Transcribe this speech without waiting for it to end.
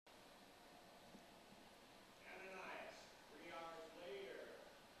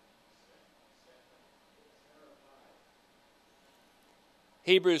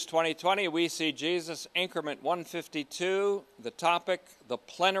Hebrews 20:20, we see Jesus, increment 152, the topic, the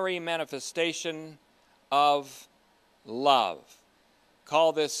plenary manifestation of love.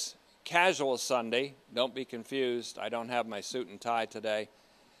 Call this Casual Sunday. Don't be confused. I don't have my suit and tie today.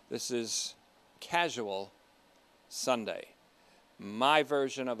 This is Casual Sunday. My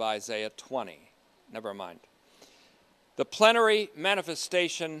version of Isaiah 20. Never mind. The plenary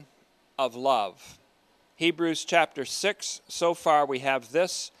manifestation of love. Hebrews chapter 6, so far we have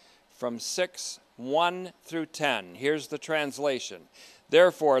this from 6:1 through 10. Here's the translation.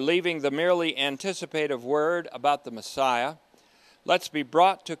 Therefore, leaving the merely anticipative word about the Messiah, let's be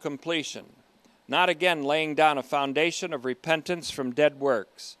brought to completion, not again laying down a foundation of repentance from dead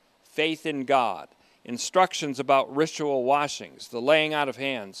works, faith in God, instructions about ritual washings, the laying out of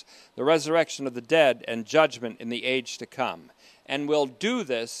hands, the resurrection of the dead, and judgment in the age to come. And we'll do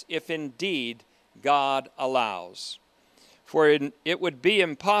this if indeed God allows. For it would be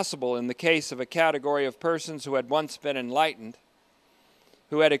impossible in the case of a category of persons who had once been enlightened,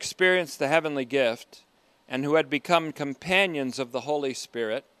 who had experienced the heavenly gift, and who had become companions of the Holy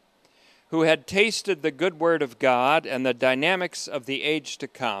Spirit, who had tasted the good word of God and the dynamics of the age to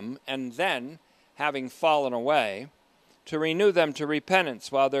come, and then, having fallen away, to renew them to repentance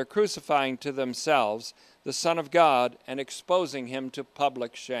while they're crucifying to themselves the Son of God and exposing him to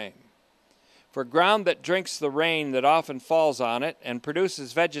public shame. For ground that drinks the rain that often falls on it and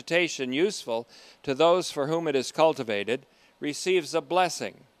produces vegetation useful to those for whom it is cultivated receives a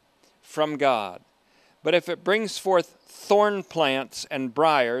blessing from God. But if it brings forth thorn plants and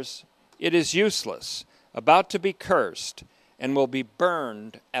briars, it is useless, about to be cursed, and will be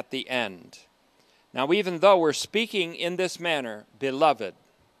burned at the end. Now, even though we're speaking in this manner, beloved,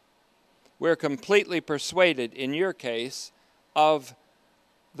 we're completely persuaded, in your case, of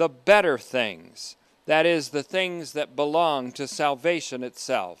the better things, that is, the things that belong to salvation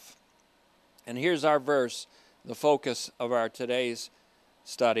itself. And here's our verse, the focus of our today's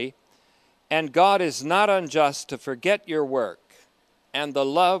study. And God is not unjust to forget your work and the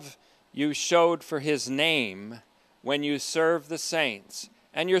love you showed for his name when you served the saints,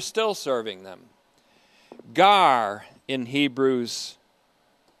 and you're still serving them. Gar in Hebrews,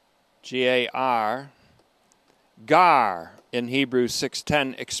 G-A-R, Gar in Hebrews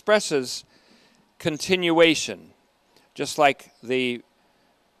 6:10 expresses continuation, just like the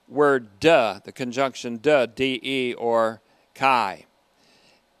word de, the conjunction de, D-E, or kai.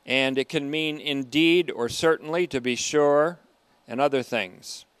 And it can mean indeed or certainly, to be sure, and other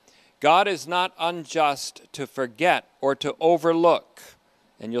things. God is not unjust to forget or to overlook,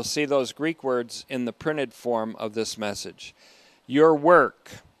 and you'll see those Greek words in the printed form of this message. Your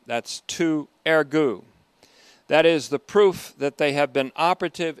work, that's to ergu. That is the proof that they have been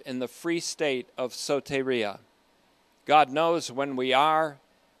operative in the free state of soteria. God knows when we are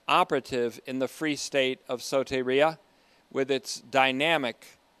operative in the free state of soteria with its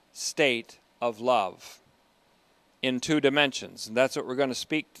dynamic state of love in two dimensions. And that's what we're going to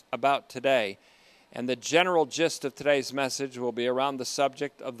speak about today. And the general gist of today's message will be around the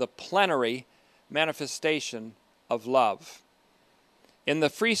subject of the plenary manifestation of love. In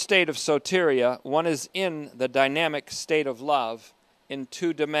the free state of soteria, one is in the dynamic state of love in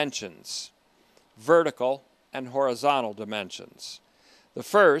two dimensions, vertical and horizontal dimensions. The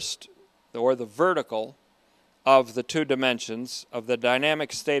first, or the vertical, of the two dimensions of the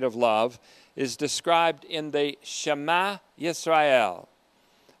dynamic state of love is described in the Shema Yisrael.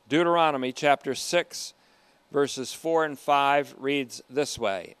 Deuteronomy chapter 6, verses 4 and 5 reads this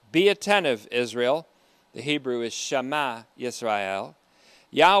way. Be attentive, Israel. The Hebrew is Shema Yisrael.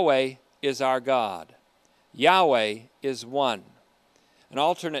 Yahweh is our God. Yahweh is one. An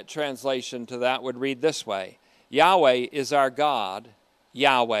alternate translation to that would read this way. Yahweh is our God.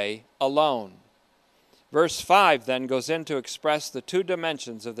 Yahweh alone. Verse 5 then goes in to express the two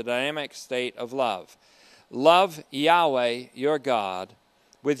dimensions of the dynamic state of love. Love Yahweh, your God,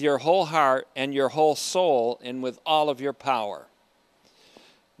 with your whole heart and your whole soul and with all of your power.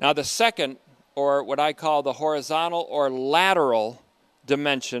 Now the second, or what I call the horizontal or lateral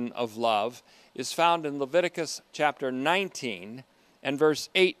dimension of love, is found in Leviticus chapter 19 and verse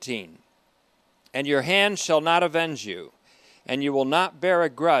 18. And your hand shall not avenge you, and you will not bear a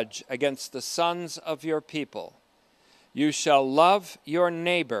grudge against the sons of your people. You shall love your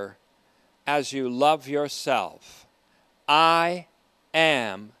neighbor as you love yourself. I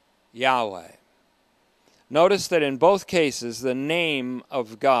am Yahweh. Notice that in both cases the name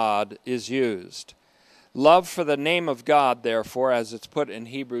of God is used. Love for the name of God, therefore, as it's put in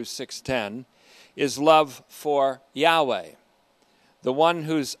Hebrews 6:10, is love for Yahweh, the one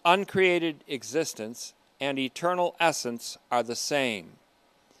whose uncreated existence and eternal essence are the same.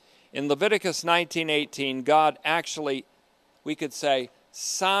 In Leviticus 19:18, God actually, we could say,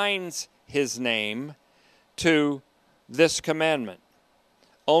 signs his name to this commandment.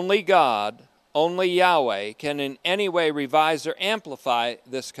 Only God, only Yahweh can in any way revise or amplify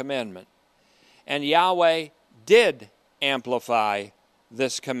this commandment. And Yahweh did amplify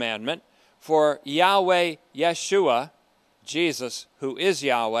this commandment, for Yahweh Yeshua, Jesus, who is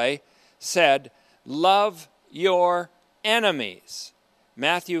Yahweh, said, love your enemies.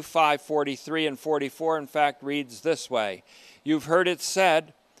 Matthew 5:43 and 44, in fact, reads this way. You've heard it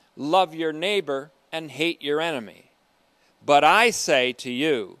said, love your neighbor and hate your enemy. But I say to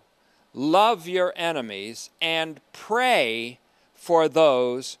you, love your enemies and pray for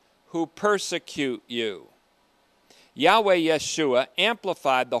those who persecute you. Yahweh Yeshua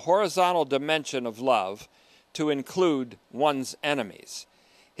amplified the horizontal dimension of love to include one's enemies.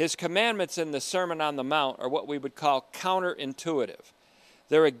 His commandments in the Sermon on the Mount are what we would call counterintuitive.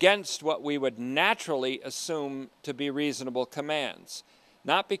 They're against what we would naturally assume to be reasonable commands,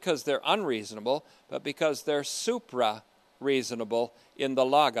 not because they're unreasonable, but because they're supra-reasonable in the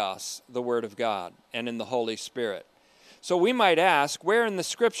Logos, the Word of God, and in the Holy Spirit. So we might ask, where in the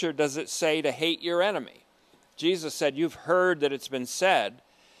Scripture does it say to hate your enemy? Jesus said, you've heard that it's been said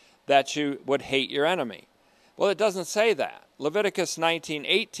that you would hate your enemy. Well, it doesn't say that. Leviticus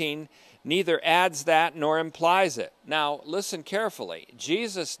 19:18 neither adds that nor implies it. Now, listen carefully.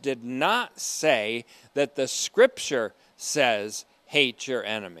 Jesus did not say that the Scripture says, hate your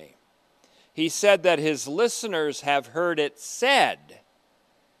enemy. He said that his listeners have heard it said,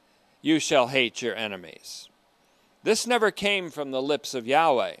 you shall hate your enemies. This never came from the lips of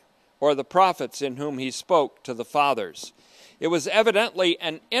Yahweh or the prophets in whom he spoke to the fathers. It was evidently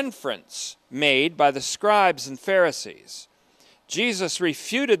an inference made by the scribes and Pharisees. Jesus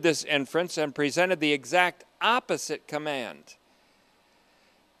refuted this inference and presented the exact opposite command.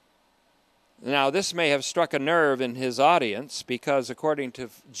 Now, this may have struck a nerve in his audience because according to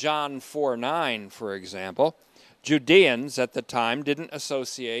John 4:9, for example, Judeans at the time didn't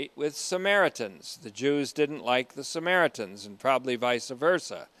associate with Samaritans. The Jews didn't like the Samaritans, and probably vice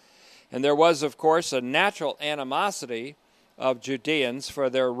versa. And there was, of course, a natural animosity of Judeans for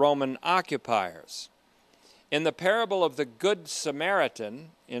their Roman occupiers. In the parable of the Good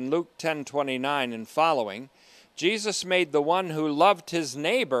Samaritan, in Luke 10:29 and following, Jesus made the one who loved his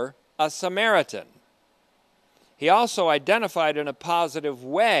neighbor a Samaritan. He also identified in a positive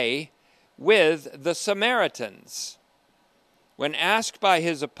way with the Samaritans. When asked by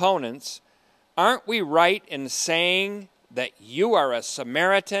his opponents, aren't we right in saying that you are a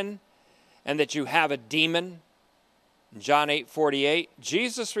Samaritan and that you have a demon? In John 8:48,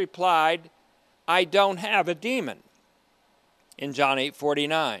 Jesus replied, I don't have a demon. In John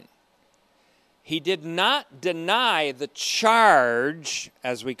 8:49, he did not deny the charge,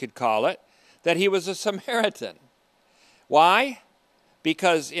 as we could call it, that he was a Samaritan. Why?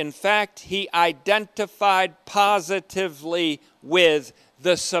 Because, in fact, he identified positively with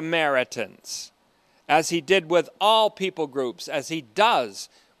the Samaritans, as he did with all people groups, as he does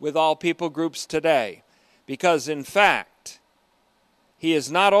with all people groups today. Because, in fact, he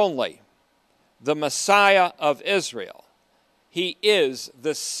is not only the Messiah of Israel, he is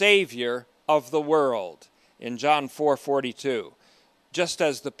the Savior of the world in John 4:42, just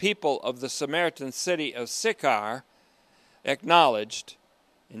as the people of the Samaritan city of Sychar acknowledged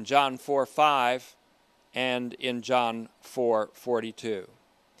in John 4:5 and in John 4:42.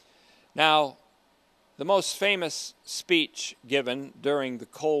 Now, the most famous speech given during the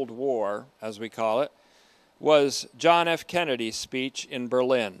Cold War, as we call it, was John F. Kennedy's speech in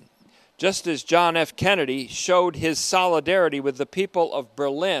Berlin. Just as John F. Kennedy showed his solidarity with the people of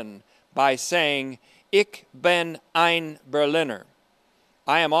Berlin by saying, Ich bin ein Berliner,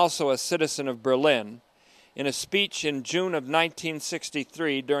 I am also a citizen of Berlin, in a speech in June of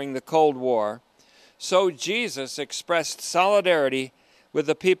 1963 during the Cold War, so Jesus expressed solidarity with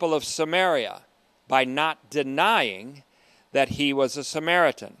the people of Samaria by not denying that he was a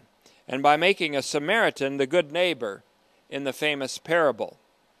Samaritan, and by making a Samaritan the good neighbor in the famous parable,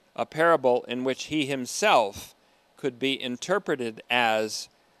 a parable in which he himself could be interpreted as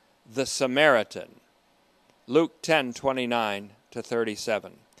the Samaritan. Luke 10:29 to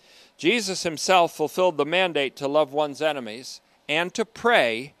 37. Jesus himself fulfilled the mandate to love one's enemies and to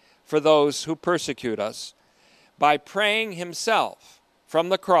pray for those who persecute us by praying himself from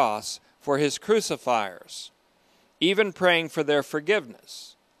the cross for his crucifiers, even praying for their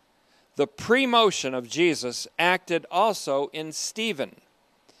forgiveness. The pre-motion of Jesus acted also in Stephen,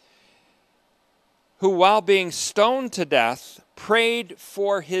 who, while being stoned to death, prayed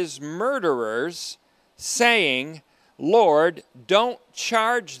for his murderers, saying, Lord, don't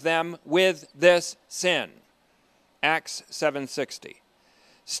charge them with this sin. Acts 7:60.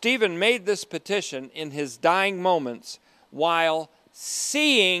 Stephen made this petition in his dying moments while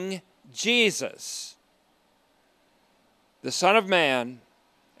seeing Jesus, the Son of Man,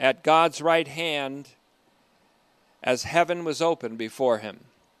 at God's right hand as heaven was open before him.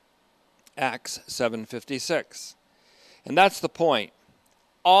 Acts 7:56. And that's the point.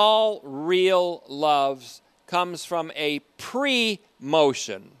 All real love comes from a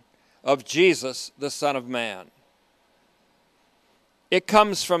pre-motion of Jesus, the Son of Man. It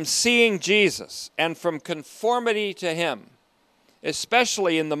comes from seeing Jesus and from conformity to him,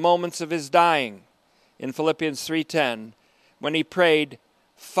 especially in the moments of his dying. In Philippians 3:10, when he prayed,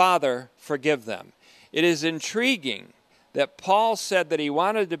 Father, forgive them. It is intriguing that Paul said that he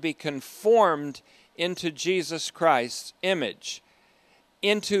wanted to be conformed into Jesus Christ's image,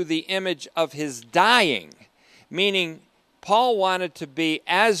 into the image of his dying, meaning Paul wanted to be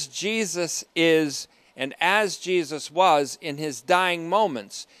as Jesus is and as Jesus was in his dying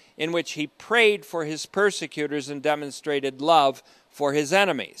moments, in which he prayed for his persecutors and demonstrated love for his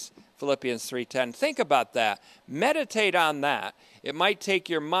enemies. Philippians 3:10. Think about that. Meditate on that. It might take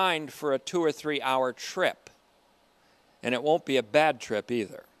your mind for a 2 or 3 hour trip. And it won't be a bad trip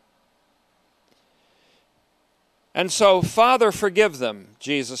either. And so, Father, forgive them,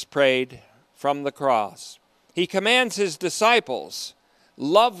 Jesus prayed from the cross. He commands his disciples,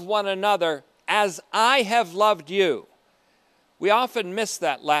 love one another as I have loved you. We often miss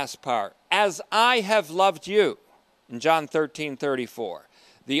that last part. As I have loved you, in John 13:34.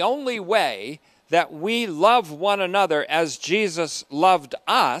 The only way that we love one another as Jesus loved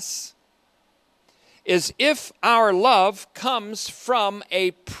us is if our love comes from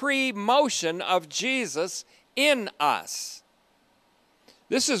a pre-motion of Jesus in us.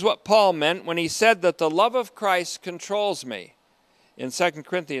 This is what Paul meant when he said that the love of Christ controls me in 2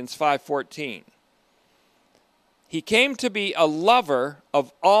 Corinthians 5:14. He came to be a lover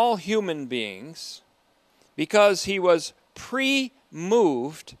of all human beings because he was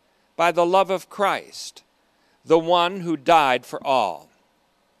pre-moved by the love of Christ, the one who died for all.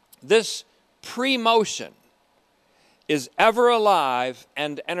 This pre-motion is ever alive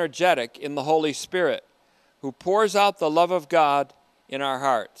and energetic in the Holy Spirit, who pours out the love of God in our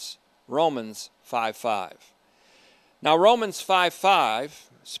hearts. Romans 5:5. Now Romans 5:5,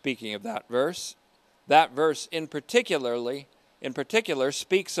 speaking of that verse in particular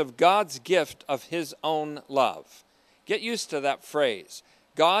speaks of God's gift of his own love. Get used to that phrase,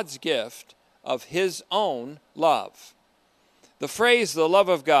 God's gift of his own love. The phrase, the love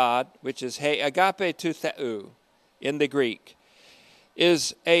of God, which is he agape tou theou in the Greek,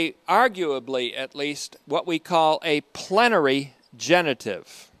 is arguably at least what we call a plenary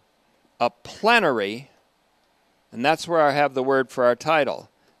genitive. A plenary, and that's where I have the word for our title,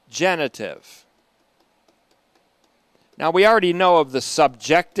 genitive. Now we already know of the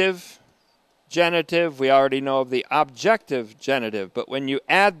subjective genitive, we already know of the objective genitive, but when you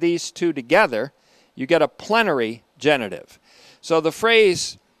add these two together, you get a plenary genitive. So the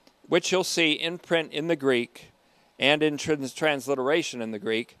phrase, which you'll see in print in the Greek and in transliteration in the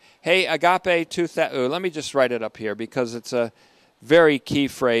Greek, he agape tou theou. Let me just write it up here because it's a very key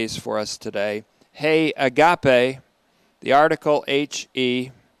phrase for us today. He agape, the article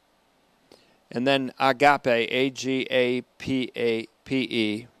He, and then agape, A-G-A-P-E,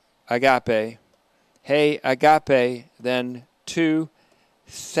 agape. He agape, then tou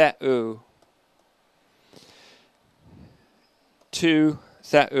theou. Tou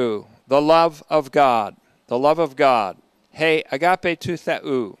theou, the love of God. The love of God. He agape tou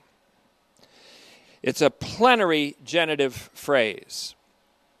theou. It's a plenary genitive phrase.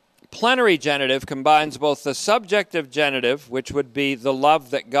 Plenary genitive combines both the subjective genitive, which would be the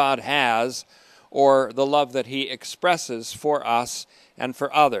love that God has, or the love that he expresses for us and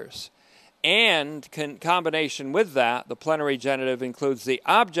for others. And in combination with that, the plenary genitive includes the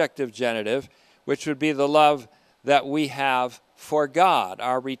objective genitive, which would be the love that we have for God,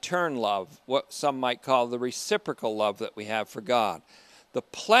 our return love, what some might call the reciprocal love that we have for God. The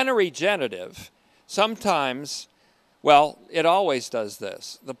plenary genitive sometimes, well, it always does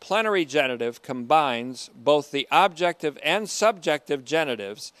this. The plenary genitive combines both the objective and subjective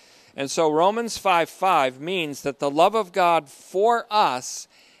genitives. And so Romans 5:5 means that the love of God for us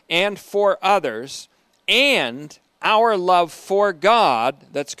and for others, and our love for God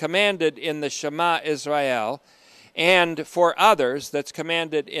that's commanded in the Shema Israel, and for others that's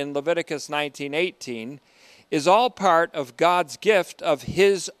commanded in Leviticus 19:18, is all part of God's gift of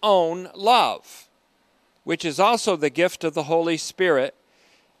his own love, which is also the gift of the Holy Spirit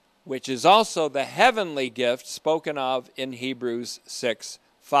which is also the heavenly gift spoken of in Hebrews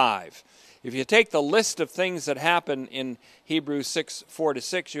 6:5. If you take the list of things that happen in Hebrews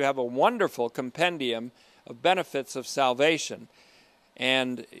 6:4-6, you have a wonderful compendium of benefits of salvation.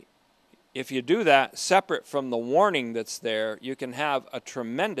 And if you do that separate from the warning that's there, you can have a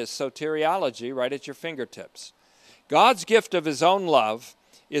tremendous soteriology right at your fingertips. God's gift of his own love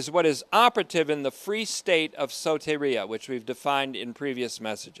is what is operative in the free state of soteria, which we've defined in previous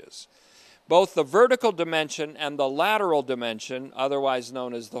messages. Both the vertical dimension and the lateral dimension, otherwise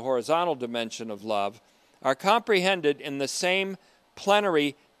known as the horizontal dimension of love, are comprehended in the same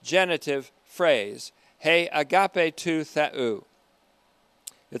plenary genitive phrase, he agape tu theou.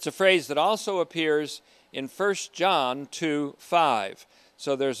 It's a phrase that also appears in 1 John 2:5.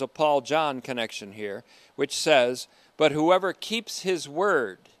 So there's a Paul-John connection here, which says, but whoever keeps his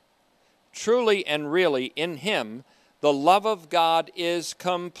word, truly and really in him, the love of God is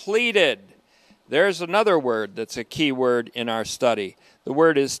completed. There's another word that's a key word in our study. The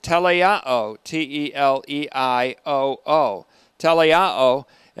word is teleio, T-E-L-E-I-O-O. Teleio,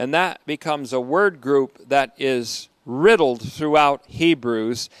 and that becomes a word group that is riddled throughout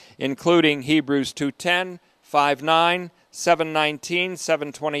Hebrews, including Hebrews 2:10, 5:9, 7:19,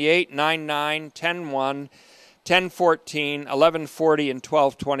 7:28, 9:9, 10:1, 10:14, 11:40, and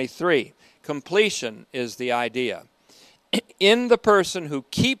 12:23. Completion is the idea. In the person who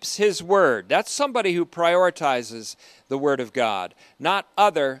keeps his word, that's somebody who prioritizes the word of God, not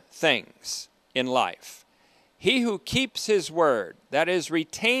other things in life. He who keeps his word, that is,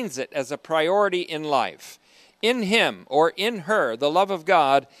 retains it as a priority in life, in him or in her, the love of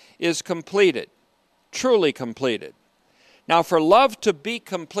God is completed, truly completed. Now, for love to be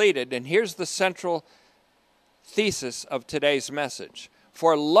completed, and here's the central thesis of today's message,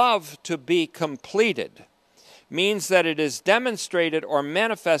 for love to be completed means that it is demonstrated or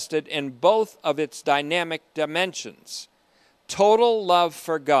manifested in both of its dynamic dimensions, total love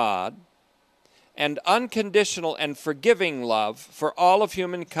for God and unconditional and forgiving love for all of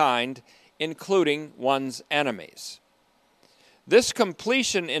humankind, including one's enemies. This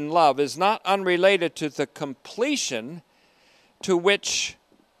completion in love is not unrelated to the completion to which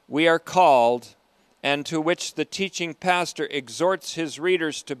we are called and to which the teaching pastor exhorts his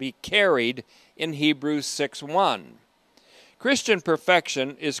readers to be carried in Hebrews 6:1. Christian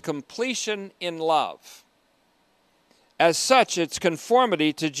perfection is completion in love. As such, it's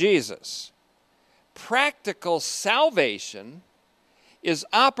conformity to Jesus. Practical salvation is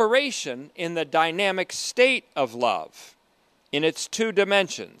operation in the dynamic state of love, in its two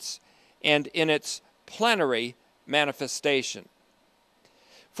dimensions, and in its plenary manifestation.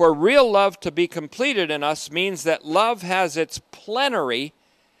 For real love to be completed in us means that love has its plenary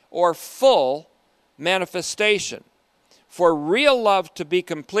or full manifestation. For real love to be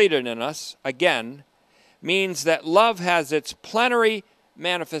completed in us, again, means that love has its plenary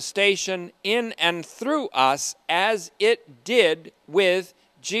manifestation in and through us as it did with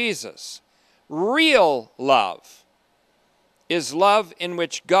Jesus. Real love is love in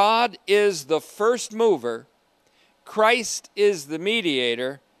which God is the first mover, Christ is the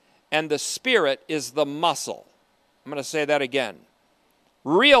mediator, and the Spirit is the muscle. I'm going to say that again.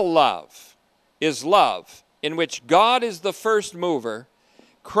 Real love is love in which God is the first mover,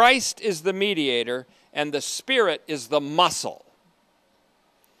 Christ is the mediator, and the Spirit is the muscle.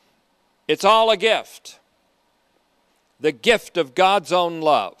 It's all a gift. The gift of God's own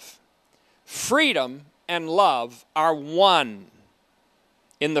love. Freedom and love are one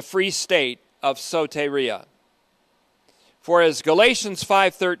in the free state of soteria. For as Galatians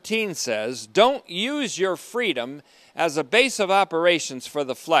 5:13 says, don't use your freedom as a base of operations for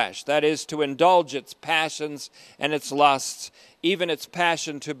the flesh, that is, to indulge its passions and its lusts, even its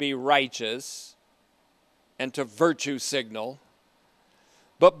passion to be righteous and to virtue signal,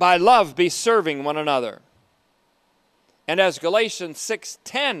 but by love be serving one another. And as Galatians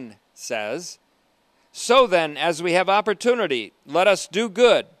 6:10 says, so then, as we have opportunity, let us do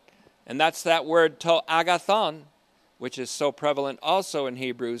good. And that's that word to agathon, which is so prevalent also in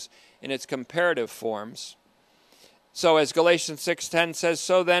Hebrews in its comparative forms. So as Galatians 6:10 says,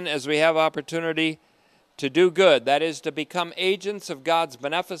 so then, as we have opportunity to do good, that is, to become agents of God's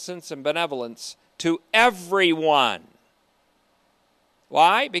beneficence and benevolence to everyone.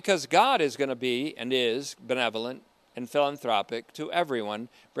 Why? Because God is going to be and is benevolent and philanthropic to everyone,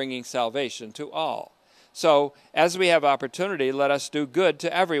 bringing salvation to all. So, as we have opportunity, let us do good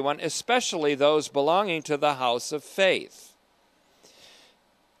to everyone, especially those belonging to the house of faith.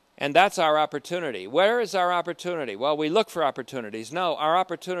 And that's our opportunity. Where is our opportunity? Well, we look for opportunities. No, our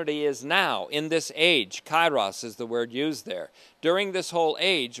opportunity is now, in this age. Kairos is the word used there. During this whole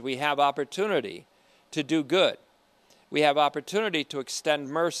age, we have opportunity to do good. We have opportunity to extend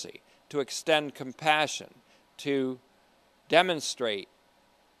mercy, to extend compassion, to demonstrate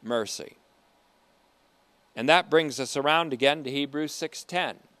mercy. And that brings us around again to Hebrews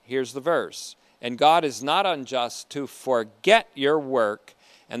 6:10. Here's the verse. And God is not unjust to forget your work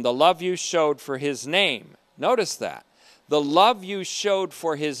and the love you showed for his name. Notice that. The love you showed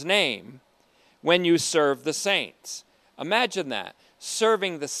for his name when you served the saints. Imagine that.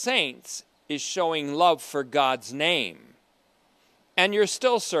 Serving the saints is showing love for God's name. And you're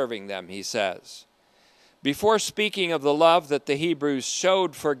still serving them, he says. Before speaking of the love that the Hebrews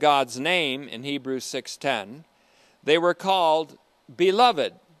showed for God's name in Hebrews 6:10, they were called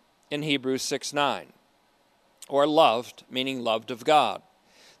beloved in Hebrews 6:9, or loved, meaning loved of God.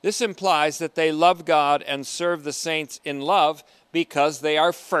 This implies that they love God and serve the saints in love because they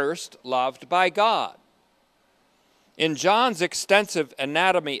are first loved by God. In John's extensive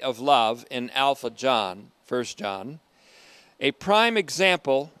anatomy of love in Alpha John, 1 John, a prime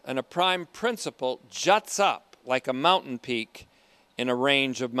example and a prime principle juts up like a mountain peak in a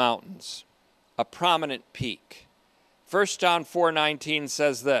range of mountains, a prominent peak. 1 John 4:19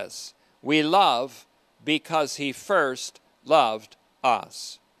 says this, we love because he first loved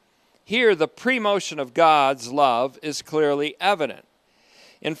us. Here, the pre-motion of God's love is clearly evident.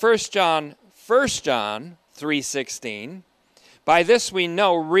 In 1 John 3:16, by this we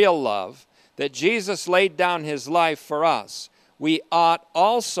know real love, that Jesus laid down his life for us. We ought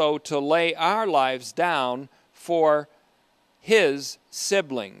also to lay our lives down for his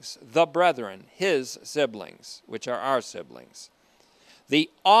siblings, the brethren, his siblings, which are our siblings. The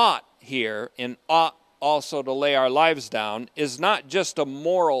ought here, in ought also to lay our lives down, is not just a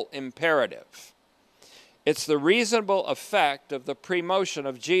moral imperative. It's the reasonable effect of the pre-motion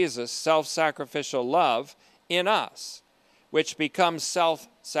of Jesus' self-sacrificial love in us, which becomes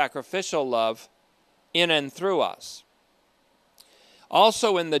self-sacrificial love in and through us.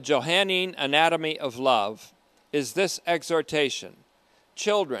 Also in the Johannine anatomy of love is this exhortation,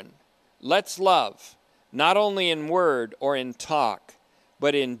 children, let's love, not only in word or in talk,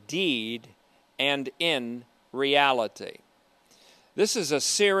 but in deed and in reality. This is a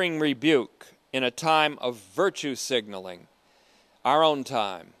searing rebuke in a time of virtue signaling, our own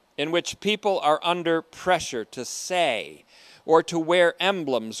time, in which people are under pressure to say or to wear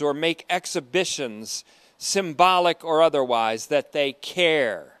emblems or make exhibitions, symbolic or otherwise, that they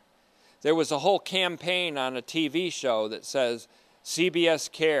care. There was a whole campaign on a TV show that says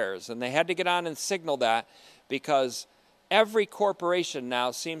CBS cares, and they had to get on and signal that because every corporation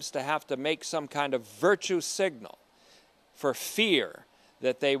now seems to have to make some kind of virtue signal for fear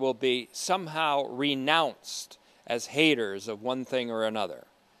that they will be somehow renounced as haters of one thing or another.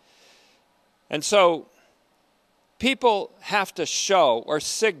 And so people have to show or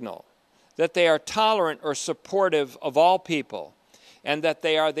signal that they are tolerant or supportive of all people and that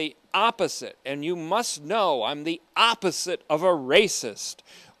they are the opposite. And you must know I'm the opposite of a racist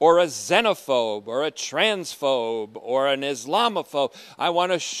or a xenophobe, or a transphobe, or an Islamophobe. I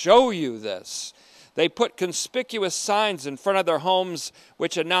want to show you this. They put conspicuous signs in front of their homes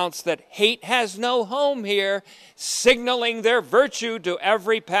which announce that hate has no home here, signaling their virtue to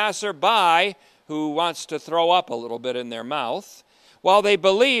every passerby who wants to throw up a little bit in their mouth, while they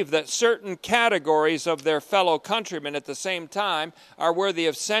believe that certain categories of their fellow countrymen at the same time are worthy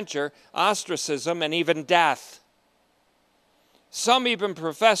of censure, ostracism, and even death. Some even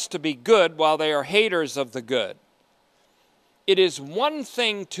profess to be good while they are haters of the good. It is one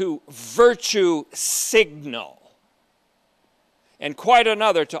thing to virtue signal, and quite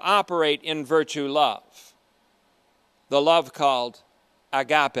another to operate in virtue love. The love called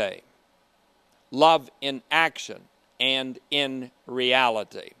agape, love in action and in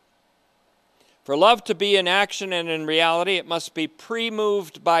reality. For love to be in action and in reality, it must be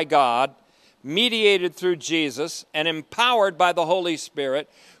pre-moved by God, mediated through Jesus, and empowered by the Holy Spirit,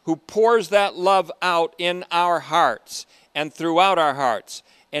 who pours that love out in our hearts and throughout our hearts,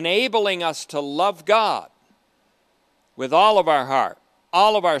 enabling us to love God with all of our heart,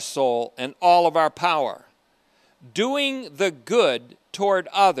 all of our soul, and all of our power. Doing the good toward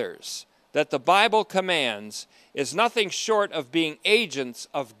others that the Bible commands is nothing short of being agents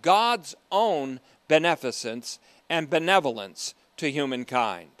of God's own beneficence and benevolence to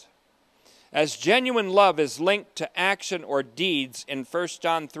humankind. As genuine love is linked to action or deeds in 1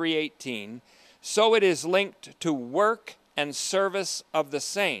 John 3:18, so it is linked to work and service of the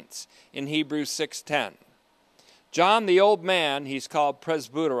saints in Hebrews 6:10. John the old man, he's called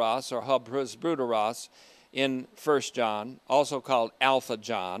presbyteros or presbyteros in 1 John, also called Alpha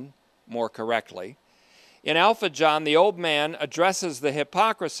John, more correctly. In Alpha John, the old man addresses the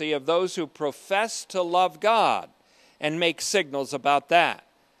hypocrisy of those who profess to love God and make signals about that,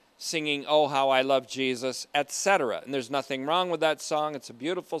 singing, "Oh, how I love Jesus," etc. And there's nothing wrong with that song. It's a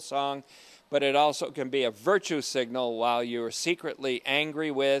beautiful song, but it also can be a virtue signal while you're secretly angry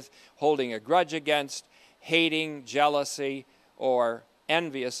with, holding a grudge against, hating, jealousy, or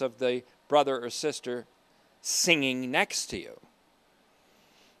envious of the brother or sister singing next to you.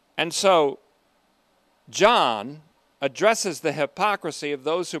 And so John addresses the hypocrisy of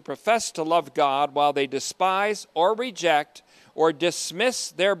those who profess to love God while they despise or reject or dismiss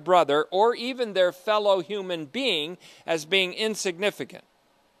their brother or even their fellow human being as being insignificant.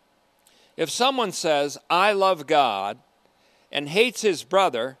 If someone says, "I love God," and hates his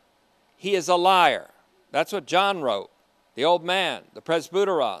brother, he is a liar. That's what John wrote, the old man, the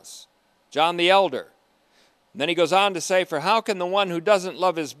presbyteros, John the elder. And then he goes on to say, "For how can the one who doesn't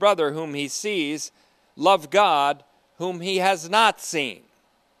love his brother whom he sees love God whom he has not seen?"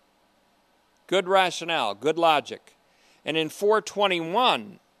 Good rationale, good logic. And in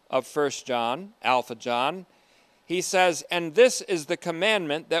 4:21 of 1 John, Alpha John, he says, "And this is the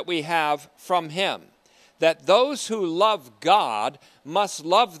commandment that we have from him, that those who love God must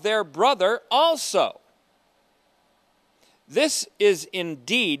love their brother also." This is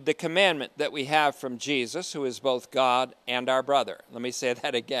indeed the commandment that we have from Jesus, who is both God and our brother. Let me say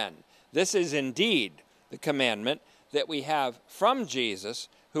that again. This is indeed the commandment that we have from Jesus,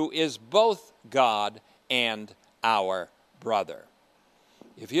 who is both God and our brother.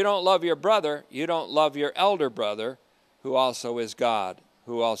 If you don't love your brother, you don't love your elder brother, who also is God,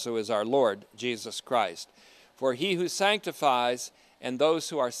 who also is our Lord Jesus Christ. For he who sanctifies and those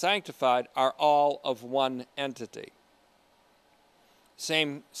who are sanctified are all of one entity.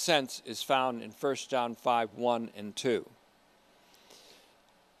 Same sense is found in 1 John 5:1 and 2.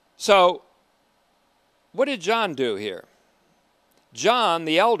 So, what did John do here? John,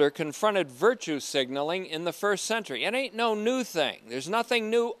 the elder, confronted virtue signaling in the first century. It ain't no new thing. There's nothing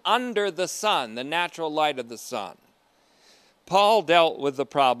new under the sun, the natural light of the sun. Paul dealt with the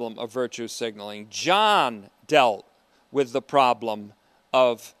problem of virtue signaling. John dealt with the problem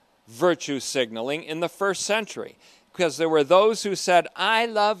of virtue signaling in the first century, because there were those who said, "I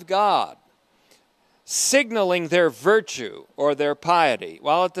love God," signaling their virtue or their piety,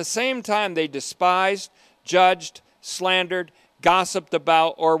 while at the same time they despised, judged, slandered, gossiped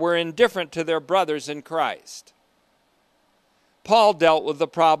about, or were indifferent to their brothers in Christ. Paul dealt with the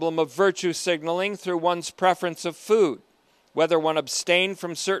problem of virtue signaling through one's preference of food, whether one abstained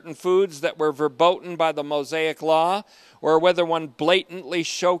from certain foods that were verboten by the Mosaic law, or whether one blatantly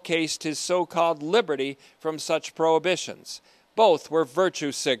showcased his so-called liberty from such prohibitions. Both were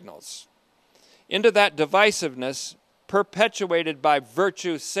virtue signals. Into that divisiveness, perpetuated by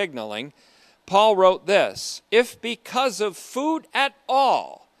virtue signaling, Paul wrote this: "If because of food at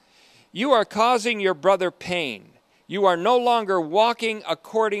all you are causing your brother pain, you are no longer walking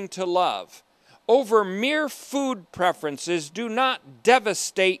according to love. Over mere food preferences, do not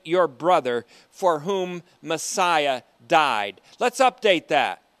devastate your brother for whom Messiah died." Let's update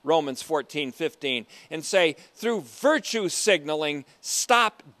that, Romans 14:15, and say, through virtue signaling,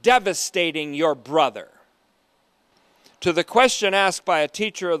 stop devastating your brother. To the question asked by a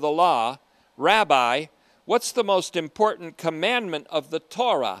teacher of the law, "Rabbi, what's the most important commandment of the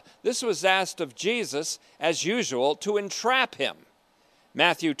Torah?" This was asked of Jesus, as usual, to entrap him.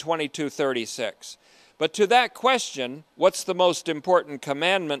 Matthew 22:36. But to that question, what's the most important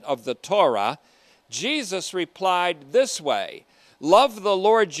commandment of the Torah, Jesus replied this way: "Love the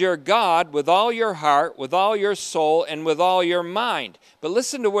Lord your God with all your heart, with all your soul, and with all your mind." But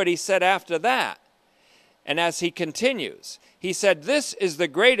listen to what he said after that. And as he continues, he said, "This is the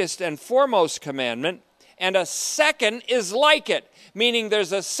greatest and foremost commandment, and a second is like it," meaning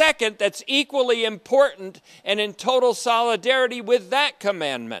there's a second that's equally important and in total solidarity with that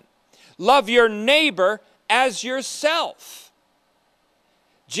commandment. Love your neighbor as yourself.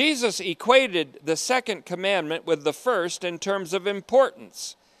 Jesus equated the second commandment with the first in terms of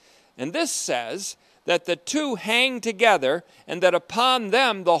importance. And this says that the two hang together and that upon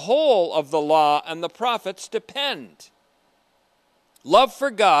them the whole of the law and the prophets depend. Love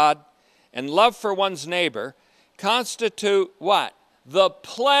for God and love for one's neighbor constitute what? The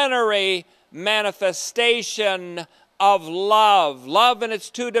plenary manifestation of love. Love in its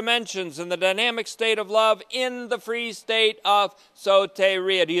two dimensions, in the dynamic state of love, in the free state of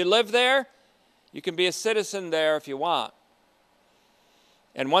soteria. Do you live there? You can be a citizen there if you want.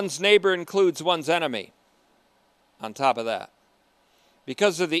 And one's neighbor includes one's enemy. on top of that.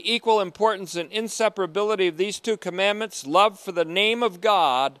 Because of the equal importance and inseparability of these two commandments, love for the name of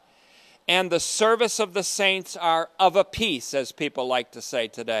God and the service of the saints are of a piece, as people like to say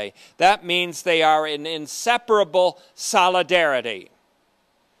today. That means they are in inseparable solidarity.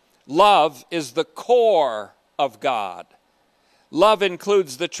 Love is the core of God. Love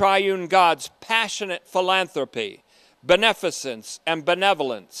includes the triune God's passionate philanthropy, beneficence, and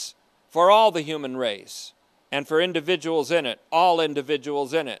benevolence for all the human race and for individuals in it, all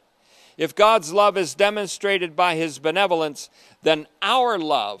individuals in it. If God's love is demonstrated by his benevolence, then our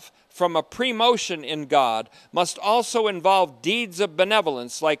love from a premotion in God must also involve deeds of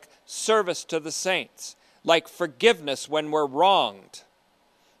benevolence like service to the saints, like forgiveness when we're wronged,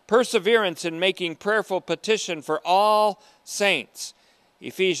 perseverance in making prayerful petition for all saints,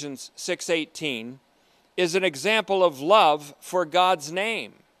 Ephesians 6:18, is an example of love for God's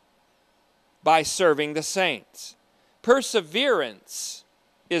name by serving the saints. Perseverance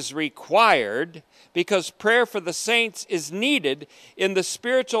is required because prayer for the saints is needed in the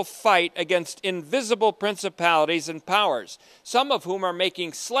spiritual fight against invisible principalities and powers, some of whom are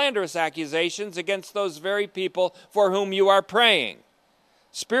making slanderous accusations against those very people for whom you are praying.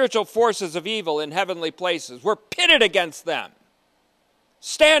 Spiritual forces of evil in heavenly places. We're pitted against them,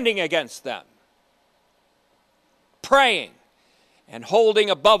 standing against them, praying, and holding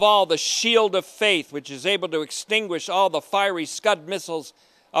above all the shield of faith, which is able to extinguish all the fiery scud missiles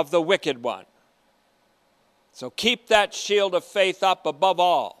of the wicked one. So keep that shield of faith up above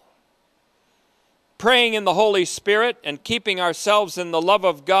all. Praying in the Holy Spirit and keeping ourselves in the love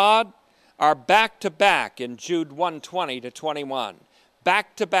of God are back-to-back in Jude 1:20-21.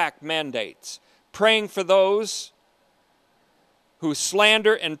 Back-to-back mandates. Praying for those who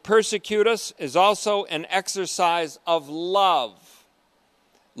slander and persecute us is also an exercise of love.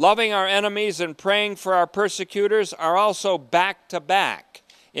 Loving our enemies and praying for our persecutors are also back-to-back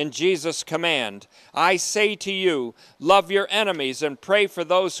in Jesus' command. I say to you, love your enemies and pray for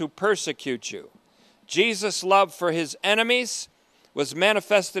those who persecute you. Jesus' love for his enemies was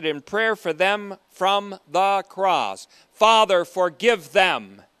manifested in prayer for them from the cross. Father, forgive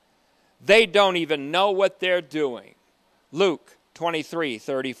them. They don't even know what they're doing. Luke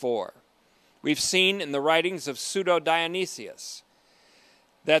 23:34. We've seen in the writings of Pseudo-Dionysius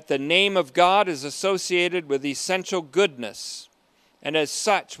that the name of God is associated with essential goodness, and as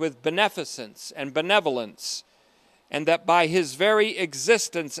such with beneficence and benevolence, and that by his very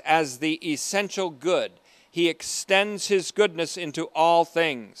existence as the essential good, he extends his goodness into all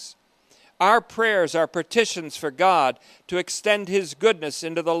things. Our prayers are petitions for God to extend his goodness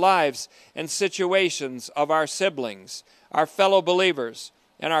into the lives and situations of our siblings, our fellow believers,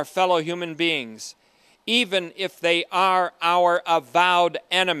 and our fellow human beings, even if they are our avowed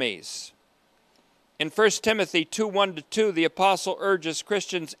enemies. In 1 Timothy 2:1-2, the apostle urges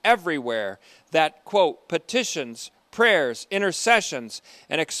Christians everywhere that, quote, petitions, prayers, intercessions,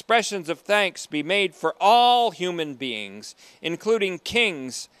 and expressions of thanks be made for all human beings, including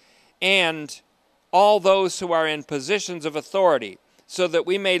kings and all those who are in positions of authority, so that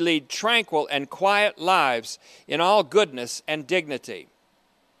we may lead tranquil and quiet lives in all goodness and dignity.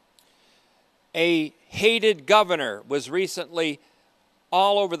 A hated governor was recently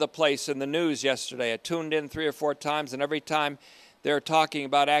all over the place in the news yesterday. I tuned in 3 or 4 times, and every time they're talking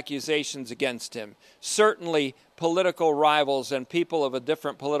about accusations against him. Certainly, political rivals and people of a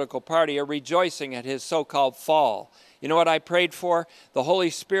different political party are rejoicing at his so-called fall. You know what I prayed for? The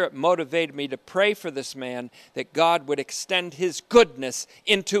Holy Spirit motivated me to pray for this man, that God would extend his goodness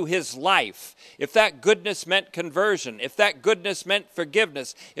into his life. If that goodness meant conversion, if that goodness meant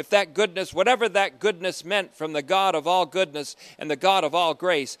forgiveness, if that goodness, whatever that goodness meant from the God of all goodness and the God of all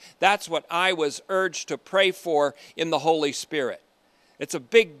grace, that's what I was urged to pray for in the Holy Spirit. It's a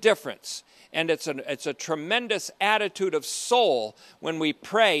big difference, and it's a tremendous attitude of soul when we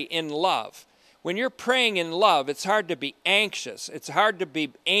pray in love. When you're praying in love, it's hard to be anxious. It's hard to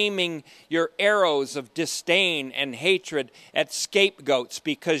be aiming your arrows of disdain and hatred at scapegoats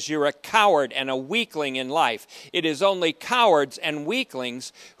because you're a coward and a weakling in life. It is only cowards and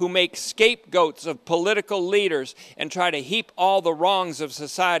weaklings who make scapegoats of political leaders and try to heap all the wrongs of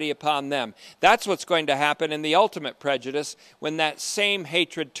society upon them. That's what's going to happen in the ultimate prejudice when that same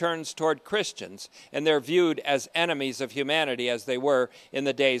hatred turns toward Christians and they're viewed as enemies of humanity as they were in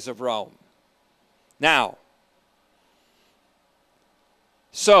the days of Rome. Now,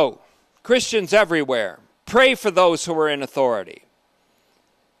 so, Christians everywhere, pray for those who are in authority.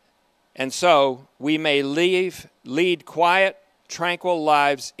 And so, we may lead quiet, tranquil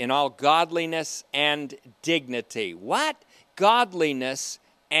lives in all godliness and dignity. What? Godliness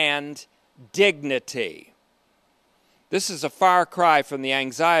and dignity. This is a far cry from the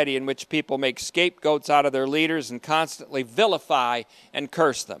anxiety in which people make scapegoats out of their leaders and constantly vilify and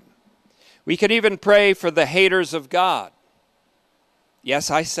curse them. We can even pray for the haters of God.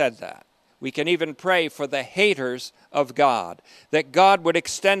 Yes, I said that. We can even pray for the haters of God, that God would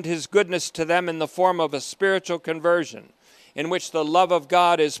extend his goodness to them in the form of a spiritual conversion, in which the love of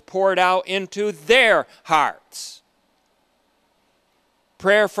God is poured out into their hearts.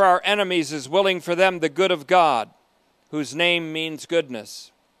 Prayer for our enemies is willing for them the good of God, whose name means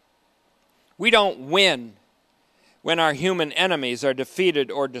goodness. We don't win when our human enemies are defeated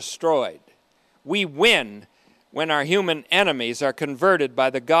or destroyed. We win when our human enemies are converted by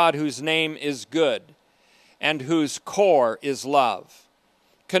the God whose name is good and whose core is love.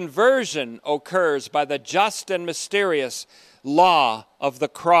 Conversion occurs by the just and mysterious law of the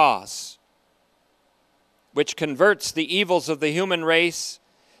cross, which converts the evils of the human race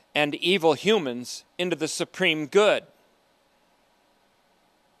and evil humans into the supreme good,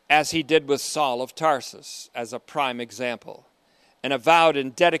 as he did with Saul of Tarsus as a prime example, an avowed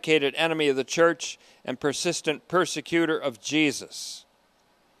and dedicated enemy of the church and persistent persecutor of Jesus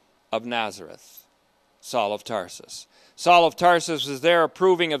of Nazareth, Saul of Tarsus. Saul of Tarsus was there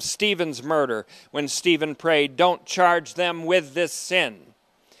approving of Stephen's murder when Stephen prayed, "Don't charge them with this sin."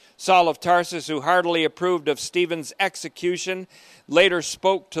 Saul of Tarsus, who heartily approved of Stephen's execution, later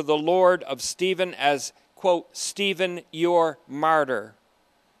spoke to the Lord of Stephen as, quote, "Stephen, your martyr,"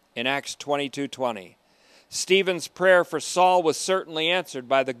 in Acts 22:20. Stephen's prayer for Saul was certainly answered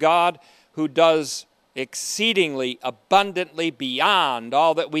by the God who does exceedingly abundantly beyond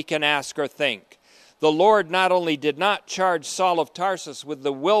all that we can ask or think. The Lord not only did not charge Saul of Tarsus with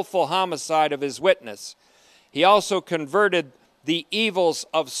the willful homicide of his witness, he also converted the evils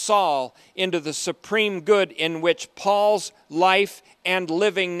of Saul into the supreme good in which Paul's life and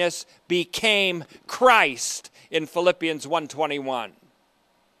livingness became Christ in Philippians 1:21.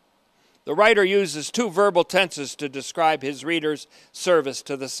 The writer uses two verbal tenses to describe his readers' service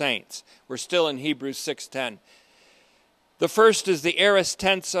to the saints. We're still in Hebrews 6:10. The first is the aorist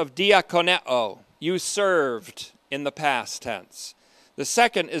tense of diakoneo. You served in the past tense. The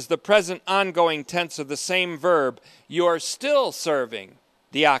second is the present ongoing tense of the same verb. You're still serving,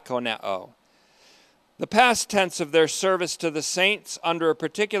 diakoneo. The past tense of their service to the saints under a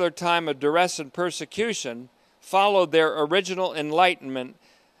particular time of duress and persecution followed their original enlightenment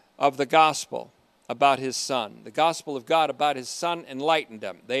of the gospel about his Son. The gospel of God about his Son enlightened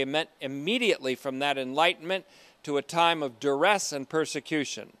them. They went immediately from that enlightenment to a time of duress and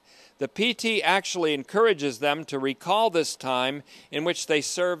persecution. The PT actually encourages them to recall this time in which they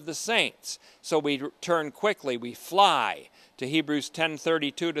served the saints. So we turn quickly, we fly to Hebrews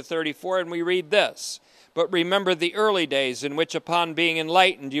 10:32-34, and we read this. But remember the early days in which upon being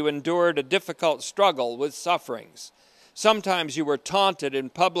enlightened you endured a difficult struggle with sufferings. Sometimes you were taunted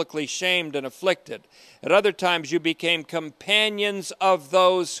and publicly shamed and afflicted. At other times you became companions of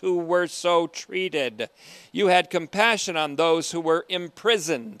those who were so treated. You had compassion on those who were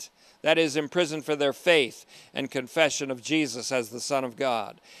imprisoned, that is, imprisoned for their faith and confession of Jesus as the Son of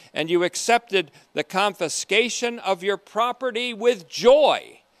God. And you accepted the confiscation of your property with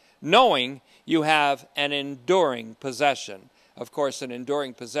joy, knowing you have an enduring possession. Of course, an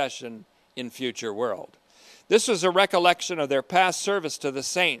enduring possession in future world. This was a recollection of their past service to the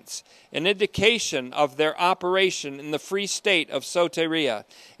saints, an indication of their operation in the free state of soteria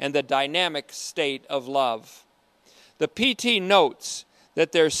and the dynamic state of love. The PT notes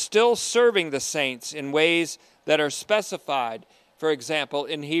that they're still serving the saints in ways that are specified, for example,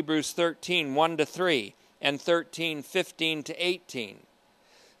 in Hebrews 13:1-3 and 13:15-18.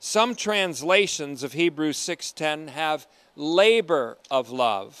 Some translations of Hebrews 6:10 have labor of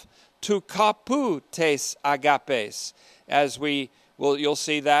love, to kapu tes agapes, as you'll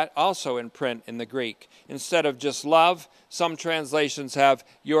see that also in print in the Greek. Instead of just love, some translations have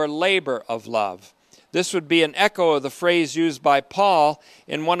your labor of love. This would be an echo of the phrase used by Paul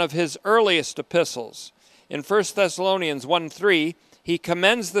in one of his earliest epistles. In 1 Thessalonians 1:3, he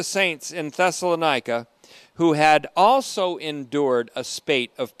commends the saints in Thessalonica who had also endured a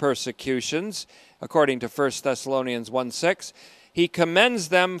spate of persecutions, according to 1 Thessalonians 1:6. He commends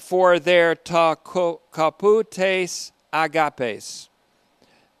them for their ta kaputes agapes,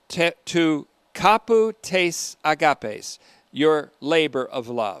 to kaputes agapes, your labor of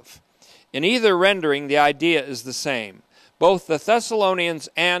love. In either rendering, the idea is the same. Both the Thessalonians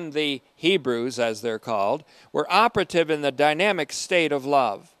and the Hebrews, as they're called, were operative in the dynamic state of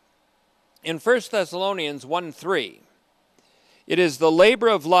love. In 1 Thessalonians 1:3, it is the labor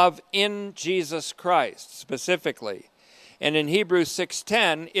of love in Jesus Christ, specifically. And in Hebrews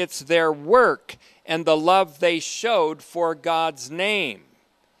 6:10, it's their work and the love they showed for God's name.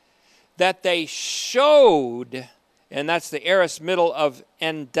 That they showed, and that's the aorist middle of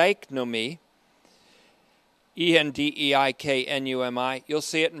endeiknumi, E-N-D-E-I-K-N-U-M-I. You'll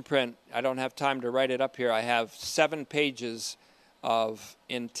see it in print. I don't have time to write it up here. I have 7 pages of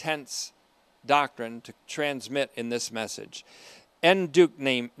intense doctrine to transmit in this message.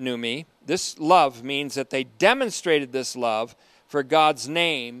 Endeiknumi, this love means that they demonstrated this love for God's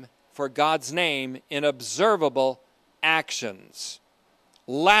name in observable actions,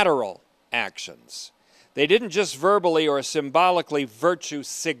 lateral actions. They didn't just verbally or symbolically virtue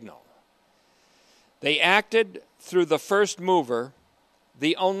signal. They acted through the first mover,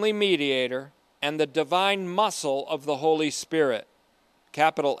 the only mediator, and the divine muscle of the Holy Spirit.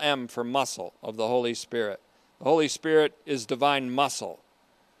 Capital M for muscle of the Holy Spirit. The Holy Spirit is divine muscle.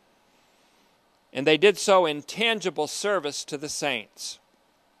 And they did so in tangible service to the saints.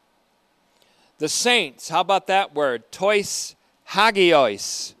 The saints, how about that word? Tois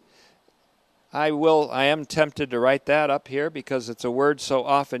hagios. I am tempted to write that up here because it's a word so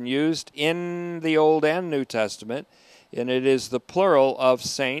often used in the Old and New Testament, and it is the plural of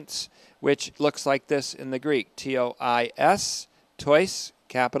saints, which looks like this in the Greek. T-O-I-S, tois,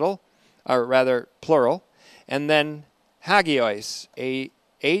 capital, or rather plural, and then hagios, H-A-G-I-O-I-S,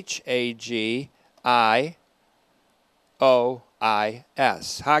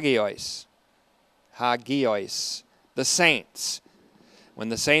 hagios. Hagios, the saints. When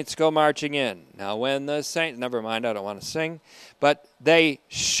the saints go marching in. Now when the saints, never mind, I don't want to sing, but they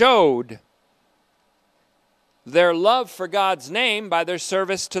showed their love for God's name by their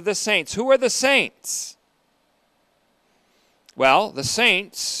service to the saints. Who are the saints? Well, the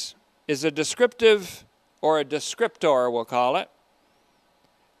saints is a descriptive, or a descriptor we'll call it,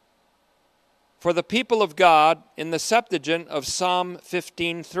 for the people of God in the Septuagint of Psalm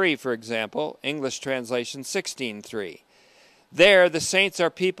 15:3, for example, English translation 16:3. There, the saints are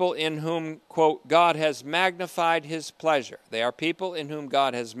people in whom, quote, God has magnified his pleasure. They are people in whom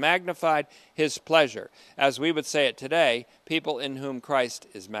God has magnified his pleasure. As we would say it today, people in whom Christ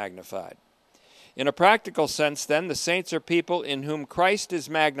is magnified. In a practical sense, then, the saints are people in whom Christ is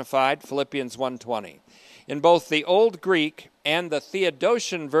magnified, Philippians 1:20. In both the Old Greek and the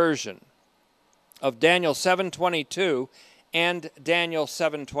Theodotian version of Daniel 7:22 and Daniel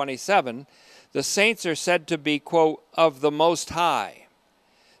 7:27, the saints are said to be, quote, of the Most High,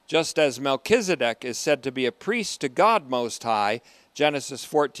 just as Melchizedek is said to be a priest to God Most High, Genesis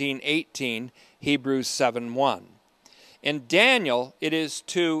 14:18, Hebrews 7:1. In Daniel, it is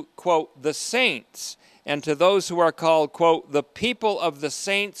to, quote, the saints, and to those who are called, quote, the people of the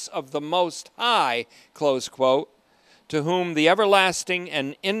saints of the Most High, close quote, to whom the everlasting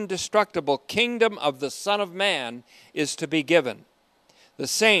and indestructible kingdom of the Son of Man is to be given. The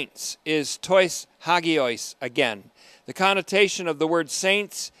saints is tois hagios again. The connotation of the word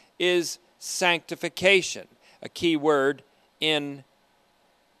saints is sanctification, a key word in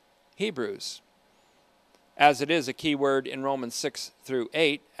Hebrews, as it is a key word in Romans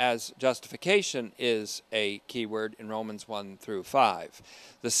 6-8, as justification is a key word in Romans 1-5.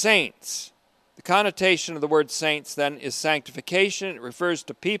 The saints, the connotation of the word saints, then, is sanctification. It refers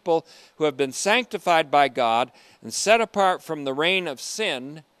to people who have been sanctified by God and set apart from the reign of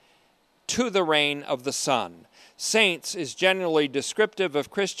sin to the reign of the Son. Saints is generally descriptive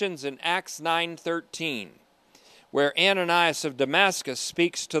of Christians in Acts 9:13, where Ananias of Damascus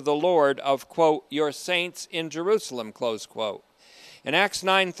speaks to the Lord of, quote, your saints in Jerusalem, close quote. In Acts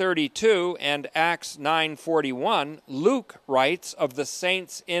 9:32 and Acts 9:41, Luke writes of the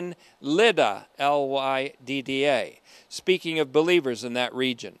saints in Lydda, L-Y-D-D-A, speaking of believers in that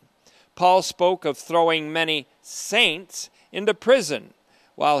region. Paul spoke of throwing many saints into prison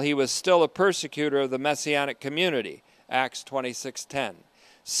while he was still a persecutor of the Messianic community, Acts 26:10.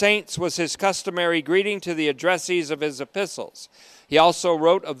 Saints was his customary greeting to the addressees of his epistles. He also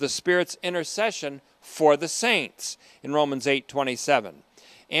wrote of the Spirit's intercession for the saints in Romans 8:27,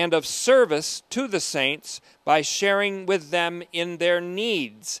 and of service to the saints by sharing with them in their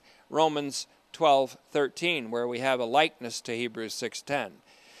needs, Romans 12:13, where we have a likeness to Hebrews 6:10.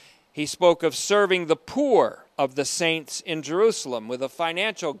 He spoke of serving the poor of the saints in Jerusalem with a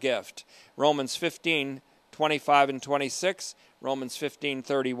financial gift, Romans 15:25 and 26, Romans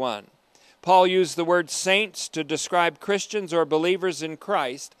 15:31. Paul used the word saints to describe Christians or believers in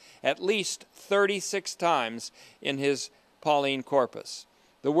Christ at least 36 times in his Pauline corpus.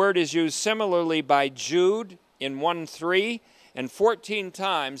 The word is used similarly by Jude in 1:3 and 14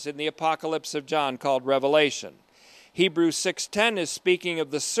 times in the Apocalypse of John called Revelation. Hebrews 6:10 is speaking of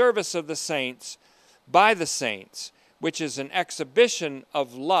the service of the saints by the saints, which is an exhibition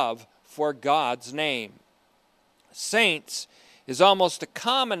of love for God's name. Saints is almost a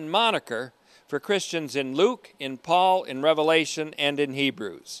common moniker for Christians in Luke, in Paul, in Revelation, and in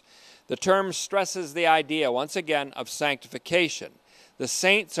Hebrews. The term stresses the idea, once again, of sanctification. The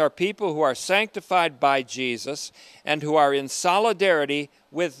saints are people who are sanctified by Jesus and who are in solidarity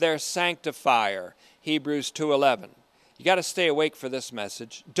with their sanctifier, Hebrews 2:11. You got to stay awake for this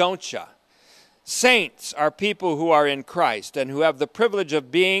message, don't you? Saints are people who are in Christ and who have the privilege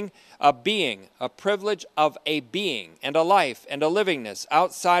of being, a privilege of a being and a life and a livingness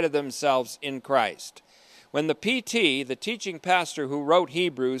outside of themselves in Christ. When the PT, the teaching pastor who wrote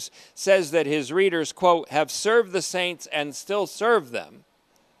Hebrews, says that his readers, quote, have served the saints and still serve them,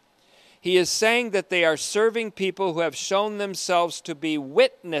 he is saying that they are serving people who have shown themselves to be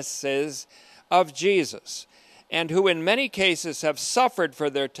witnesses of Jesus, and who in many cases have suffered for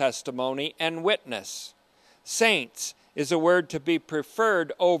their testimony and witness. Saints is a word to be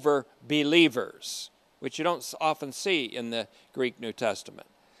preferred over believers, which you don't often see in the Greek New Testament.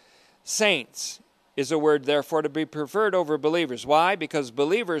 Saints is a word, therefore, to be preferred over believers. Why? Because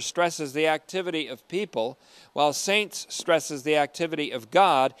believers stresses the activity of people, while saints stresses the activity of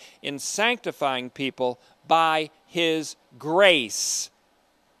God in sanctifying people by His grace.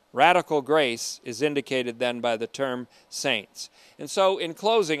 Radical grace is indicated then by the term saints. And so in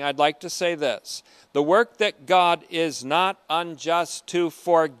closing, I'd like to say this. The work that God is not unjust to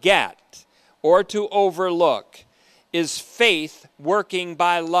forget or to overlook is faith working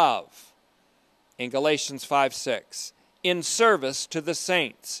by love in Galatians 5:6, in service to the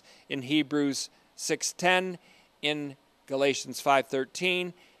saints in Hebrews 6:10, in Galatians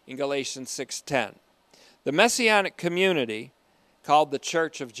 5:13, in Galatians 6:10. The Messianic community, called the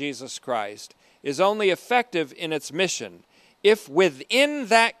Church of Jesus Christ, is only effective in its mission if within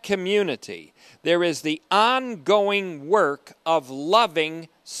that community there is the ongoing work of loving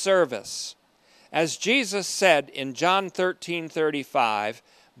service. As Jesus said in John 13:35,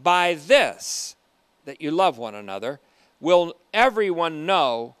 by this, that you love one another, will everyone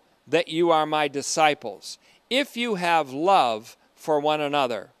know that you are my disciples, if you have love for one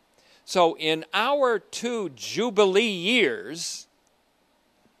another. So in our 2 Jubilee years,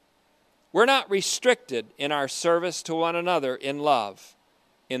 we're not restricted in our service to one another in love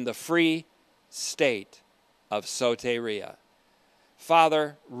in the free state of soteria.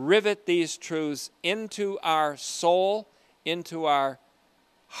 Father, rivet these truths into our soul, into our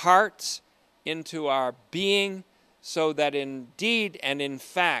hearts, into our being, so that in deed and in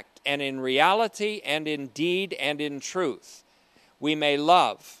fact and in reality and in deed and in truth, we may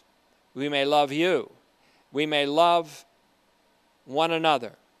love. We may love you. We may love one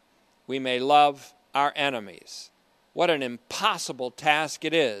another. We may love our enemies. What an impossible task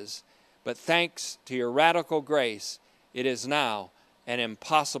it is, but thanks to your radical grace, it is now an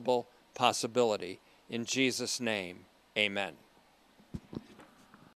impossible possibility. In Jesus' name, amen.